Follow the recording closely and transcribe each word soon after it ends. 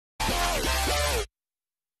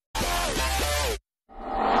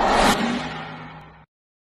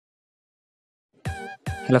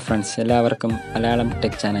Hello friends, എല്ലാവർക്കും Malayalam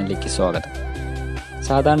tech ചാനലിലേക്ക് സ്വാഗതം.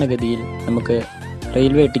 സാധാരണഗതിയിൽ നമുക്ക്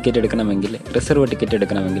റെയിൽവേ ടിക്കറ്റ് എടുക്കണമെങ്കിൽ, റിസർവ് ടിക്കറ്റ്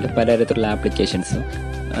എടുക്കണമെങ്കിൽ പലതരത്തിലുള്ള ആപ്ലിക്കേഷൻസും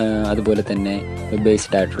അതുപോലെ തന്നെ വെബ്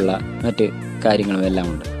ബേസ്ഡ് ആയിട്ടുള്ള മറ്റ് കാര്യങ്ങളും എല്ലാം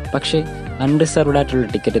ഉണ്ട്. പക്ഷേ അൺറിസർവ്ഡ് ആയിട്ടുള്ള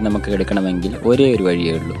ടിക്കറ്റ് നമുക്ക് എടുക്കണമെങ്കിൽ ഒരേ ഒരു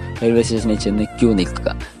വഴിയേ ഉള്ളൂ, റെയിൽവേ സ്റ്റേഷനിൽ ചെന്ന് ക്യൂ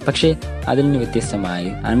നിൽക്കുക. പക്ഷേ അതിൽ നിന്ന്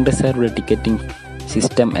വ്യത്യസ്തമായി അൺറിസർവ്ഡ് ടിക്കറ്റിംഗ്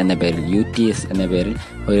സിസ്റ്റം എന്ന പേരിൽ, UTS എന്ന പേരിൽ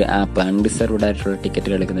ഒരു ആപ്പ്, അൺറിസർവ്ഡ് ആയിട്ടുള്ള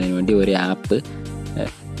ടിക്കറ്റുകൾ എടുക്കുന്നതിന് വേണ്ടി ഒരു ആപ്പ്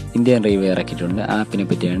ഇന്ത്യൻ റെയിൽവേ ഇറക്കിയിട്ടുണ്ട്. ആപ്പിനെ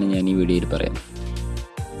പറ്റിയാണ് ഞാൻ ഈ വീഡിയോയിൽ പറയുന്നത്.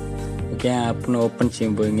 ഓക്കെ, ആ ആപ്പിന് ഓപ്പൺ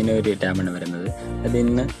ചെയ്യുമ്പോൾ ഇങ്ങനെ ഒരു ടാബാണ് വരുന്നത്.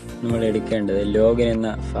 അതിന്ന് നമ്മൾ എടുക്കേണ്ടത് ലോഗിൻ എന്ന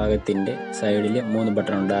ഭാഗത്തിൻ്റെ സൈഡിൽ 3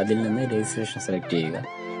 ബട്ടൺ ഉണ്ട്. അതിൽ നിന്ന് രജിസ്ട്രേഷൻ സെലക്ട് ചെയ്യുക.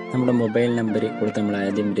 നമ്മുടെ മൊബൈൽ നമ്പർ കൊടുത്ത് നമ്മൾ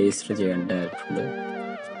ആദ്യം രജിസ്റ്റർ ചെയ്യേണ്ടതായിട്ടുണ്ട്.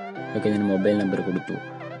 ഓക്കെ, ഞാൻ മൊബൈൽ നമ്പർ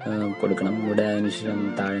കൊടുക്കണം. ഇവിടെ അതിനുശേഷം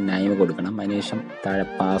താഴെ നെയിം കൊടുക്കണം. അതിനുശേഷം താഴെ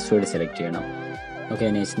പാസ്വേഡ് സെലക്ട് ചെയ്യണം. ഓക്കെ,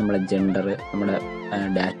 അതിനുശേഷം നമ്മുടെ ജെൻഡർ, നമ്മുടെ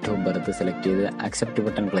ഡേറ്റ് ഓഫ് ബർത്ത് സെലക്ട് ചെയ്ത് അക്സെപ്റ്റ്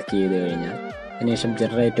ബട്ടൺ ക്ലിക്ക് ചെയ്ത് കഴിഞ്ഞാൽ അതിനുശേഷം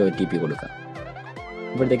ജനറേറ്റ് OTP കൊടുക്കാം.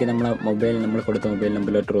 അപ്പോഴത്തേക്ക് നമ്മൾ കൊടുത്ത മൊബൈൽ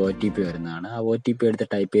നമ്പറിലോട്ട് OTP വരുന്നതാണ്. ആ OTP എടുത്ത്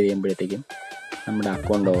ടൈപ്പ് ചെയ്ത് കഴിയുമ്പോഴത്തേക്കും നമ്മുടെ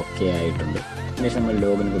അക്കൗണ്ട് ഓക്കെ ആയിട്ടുണ്ട്. അതിനുശേഷം നമ്മൾ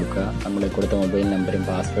ലോഗിൻ കൊടുക്കുക. നമ്മൾ കൊടുത്ത മൊബൈൽ നമ്പറും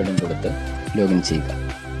പാസ്വേഡും കൊടുത്ത് ലോഗിൻ ചെയ്യുക.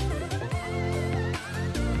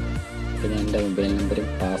 അപ്പോൾ ഞാൻ എൻ്റെ മൊബൈൽ നമ്പറും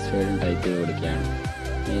പാസ്വേഡും ടൈപ്പ് ചെയ്ത് കൊടുക്കുകയാണ്.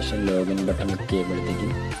 അതിനുശേഷം ലോഗിൻ ബട്ടൺ ക്ലിക്ക്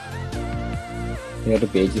ചെയ്യുമ്പോഴത്തേക്കും വേറൊരു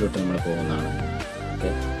പേജിലോട്ട് നമ്മൾ പോകുന്നതാണ്.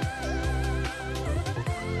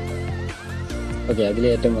 ഓക്കെ, അതിൽ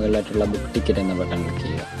ഏറ്റവും മുകളിലായിട്ടുള്ള ബുക്ക് ടിക്കറ്റ് എന്ന ബട്ടൺ ക്ലിക്ക്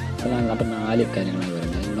ചെയ്യുക. അപ്പോൾ 4 കാര്യങ്ങളാണ്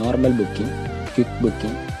വരുന്നത്: normal booking, quick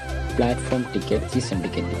booking, platform ticket, season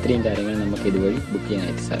ticket. ഇത്രയും കാര്യങ്ങൾ നമുക്ക് ഇതുവഴി ബുക്ക്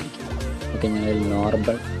ചെയ്യാനായിട്ട് സാധിക്കും. ഓക്കെ, ഞാൻ അതിൽ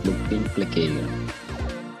നോർമൽ ബുക്കിംഗ് ക്ലിക്ക് ചെയ്യുകയാണ്.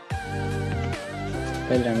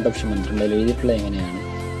 അതിൽ 2 ഓപ്ഷൻ വന്നിട്ടുണ്ട്. അതിൽ എഴുതിയിട്ടുള്ളത് എങ്ങനെയാണ്: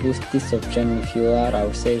 use this option if you are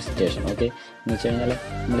outside station. Okay, എന്ന് വെച്ച് കഴിഞ്ഞാൽ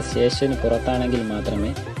നമ്മൾ സ്റ്റേഷന് പുറത്താണെങ്കിൽ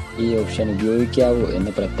മാത്രമേ ഈ ഓപ്ഷൻ ഉപയോഗിക്കാവൂ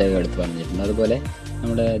എന്ന് പ്രത്യേകം എടുത്ത് പറഞ്ഞിട്ടുണ്ട്. അതുപോലെ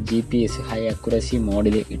നമ്മുടെ GPS ഹൈ അക്യുറസി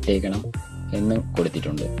മോഡിൽ ഇട്ടേക്കണം എന്നും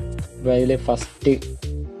കൊടുത്തിട്ടുണ്ട്. അപ്പോൾ അതിൽ ഫസ്റ്റ്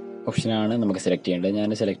ഓപ്ഷനാണ് നമുക്ക് സെലക്ട് ചെയ്യേണ്ടത്.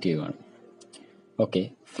 ഞാൻ സെലക്ട് ചെയ്യുകയാണ്. Okay,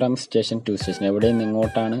 from station to station, എവിടെ നിന്ന്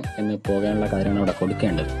എങ്ങോട്ടാണ് എന്ന് പോകാനുള്ള കാര്യമാണ് അവിടെ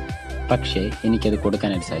കൊടുക്കേണ്ടത്. പക്ഷേ എനിക്കത്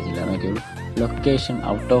കൊടുക്കാനായിട്ട് സാധിച്ചില്ല. നോക്കിയുള്ളൂ, ലൊക്കേഷൻ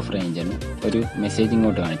ഔട്ട് ഓഫ് റേഞ്ച് എന്ന് ഒരു മെസ്സേജ്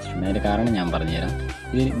ഇങ്ങോട്ട് കാണിച്ചിട്ടുണ്ട്. അതിൻ്റെ കാരണം ഞാൻ പറഞ്ഞുതരാം.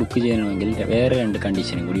 ഇത് ബുക്ക് ചെയ്യണമെങ്കിൽ വേറെ 2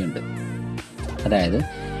 കണ്ടീഷനും കൂടിയുണ്ട്. അതായത്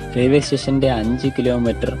റെയിൽവേ സ്റ്റേഷൻ്റെ 5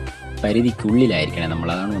 കിലോമീറ്റർ പരിധിക്കുള്ളിലായിരിക്കണം നമ്മൾ.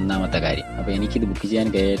 അതാണ് ഒന്നാമത്തെ കാര്യം. അപ്പോൾ എനിക്കിത് ബുക്ക് ചെയ്യാൻ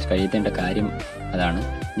കഴിയേണ്ട കാര്യം അതാണ്.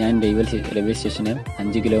 ഞാൻ റെയിൽവേ സ്റ്റേഷന്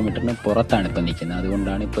 5 കിലോമീറ്ററിന് പുറത്താണ് ഇപ്പോൾ നിൽക്കുന്നത്.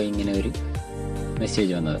 അതുകൊണ്ടാണ് ഇപ്പോൾ ഇങ്ങനെ ഒരു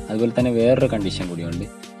മെസ്സേജ് വന്നത്. അതുപോലെ തന്നെ വേറൊരു കണ്ടീഷൻ കൂടിയുണ്ട്.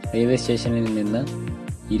 റെയിൽവേ സ്റ്റേഷനിൽ നിന്ന്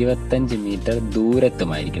 25 മീറ്റർ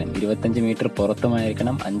ദൂരത്തുമായിരിക്കണം, 25 മീറ്റർ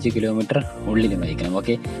പുറത്തുമായിരിക്കണം, 5 കിലോമീറ്റർ ഉള്ളിലുമായിരിക്കണം.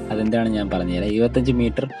 ഓക്കെ, അതെന്താണ് ഞാൻ പറഞ്ഞുതരാം. 25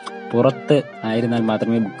 മീറ്റർ പുറത്ത് ആയിരുന്നാൽ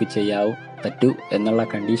മാത്രമേ ബുക്ക് പറ്റൂ എന്നുള്ള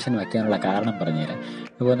കണ്ടീഷൻ വയ്ക്കാനുള്ള കാരണം പറഞ്ഞുതരാം.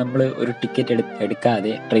 അപ്പോൾ നമ്മൾ ഒരു ടിക്കറ്റ്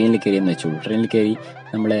എടുക്കാതെ ട്രെയിനിൽ കയറിയെന്ന് വെച്ചോളൂ. ട്രെയിനിൽ കയറി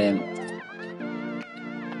നമ്മളെ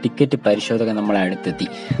ടിക്കറ്റ് പരിശോധകൻ നമ്മളെ അടുത്തെത്തി,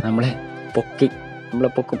 നമ്മളെ പൊക്കും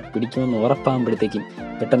പിടിക്കുമെന്ന് ഉറപ്പാകുമ്പോഴത്തേക്കും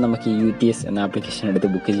പെട്ടെന്ന് നമുക്ക് ഈ UTS എന്ന ആപ്ലിക്കേഷൻ എടുത്ത്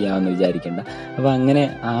ബുക്ക് ചെയ്യാമെന്ന് വിചാരിക്കേണ്ട. അപ്പോൾ അങ്ങനെ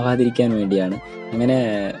അങ്ങനെ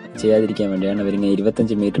ചെയ്യാതിരിക്കാൻ വേണ്ടിയാണ് അവരിങ്ങനെ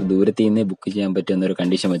 25 മീറ്റർ ദൂരത്തിൽ നിന്നേ ബുക്ക് ചെയ്യാൻ പറ്റുമെന്നൊരു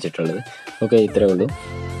കണ്ടീഷൻ വെച്ചിട്ടുള്ളത്. ഓക്കെ, ഇത്രേ ഉള്ളൂ.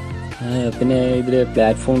 പിന്നെ ഇതിൽ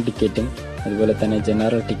പ്ലാറ്റ്ഫോം ടിക്കറ്റും അതുപോലെ തന്നെ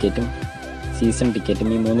ജനറൽ ടിക്കറ്റും സീസൺ ടിക്കറ്റും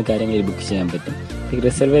ഈ 3 കാര്യങ്ങളിൽ ബുക്ക് ചെയ്യാൻ പറ്റും. ഈ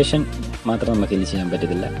റിസർവേഷൻ മാത്രം നമുക്ക് ഇതിൽ ചെയ്യാൻ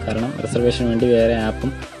പറ്റത്തില്ല. കാരണം റിസർവേഷന് വേണ്ടി വേറെ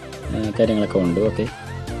ആപ്പും കാര്യങ്ങളൊക്കെ ഉണ്ട്. ഓക്കെ,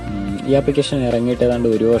 ഈ ആപ്ലിക്കേഷൻ ഇറങ്ങിയിട്ട് ഏതാണ്ട്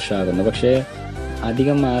 1 വർഷമാകുന്നു. പക്ഷേ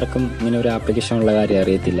അധികം ആർക്കും ഇങ്ങനെ ഒരു ആപ്ലിക്കേഷൻ ഉള്ള കാര്യം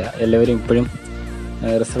അറിയത്തില്ല. എല്ലാവരും ഇപ്പോഴും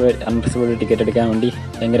അൺറിസർവ്ഡ് ടിക്കറ്റ് എടുക്കാൻ വേണ്ടി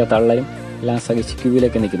ഭയങ്കര തള്ളലും എല്ലാം സഹിച്ച്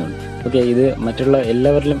ക്യൂവിലൊക്കെ നിൽക്കുന്നുണ്ട്. ഓക്കെ, ഇത് മറ്റുള്ള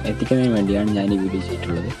എല്ലാവരിലും എത്തിക്കുന്നതിന് വേണ്ടിയാണ് ഞാൻ ഈ വീഡിയോ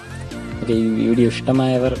ചെയ്തിട്ടുള്ളത്. ഓക്കെ, ഈ വീഡിയോ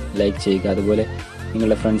ഇഷ്ടമായവർ ലൈക്ക് ചെയ്യുക. അതുപോലെ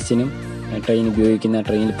നിങ്ങളുടെ ഫ്രണ്ട്സിനും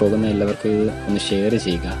ട്രെയിനിൽ പോകുന്ന എല്ലാവർക്കും ഇത് ഒന്ന് ഷെയർ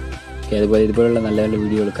ചെയ്യുക. ഓക്കെ, അതുപോലെ ഇതുപോലുള്ള നല്ല നല്ല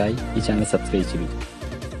വീഡിയോകൾക്കായി ഈ ചാനൽ സബ്സ്ക്രൈബ് ചെയ്യുക.